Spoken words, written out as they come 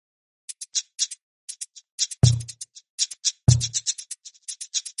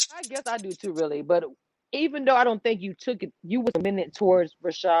I guess I do too, really. But even though I don't think you took it, you was a minute towards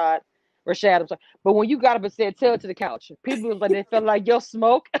Rashad. I'm sorry. But when you got up and said, "Tell it to the couch," people was like, they felt like your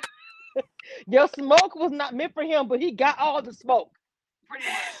smoke, your smoke was not meant for him, but he got all the smoke, pretty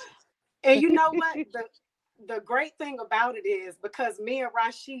And much. you know what? The great thing about it is because me and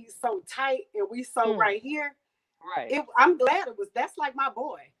Rashid so tight and we so Mm, right here, right. I'm glad it was that's like my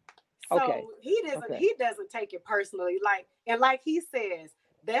boy. Okay. So Okay. he doesn't take it personally. Like and like he says,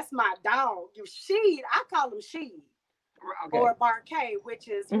 that's my dog. You Sheed, I call him Sheed Okay. or Barkay, which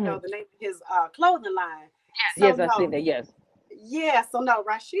is, you know, Hmm. the name of his clothing line. So Yes, I seen no, that. Yes. yeah, so no,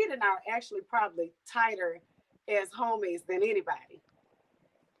 Rashid and I are actually probably tighter as homies than anybody.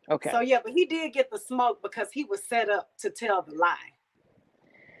 So Okay. yeah, but he did get the smoke because he was set up to tell the lie.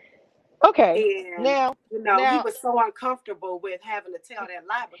 Okay. And Now, you know, he now was so uncomfortable with having to tell that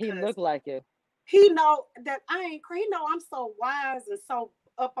lie he because looked like it. he know that I ain't crazy. He know I'm so wise and so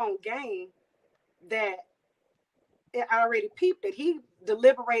up on game that I already peeped it. He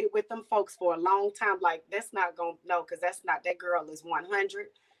deliberated with them folks for a long time. Like that's not gonna no, because that's not that girl is 100.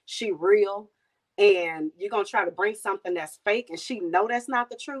 She real, and you're gonna try to bring something that's fake, and she know that's not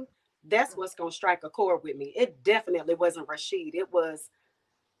the truth. That's what's gonna strike a chord with me. It definitely wasn't Rashid. It was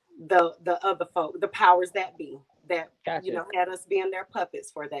the other folk, the powers that be that you Gotcha. know had us being their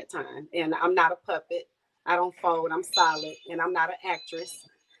puppets for that time. And I'm not a puppet. I don't fold. I'm solid, and I'm not an actress.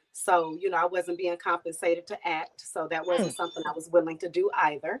 So you know, I wasn't being compensated to act. So that wasn't Mm, something I was willing to do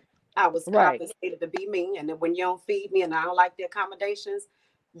either. I was right. compensated to be me, and then when you don't feed me and I don't like the accommodations,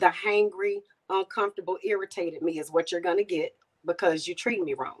 the hangry, uncomfortable, irritated me is what you're gonna get because you treat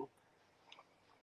me wrong.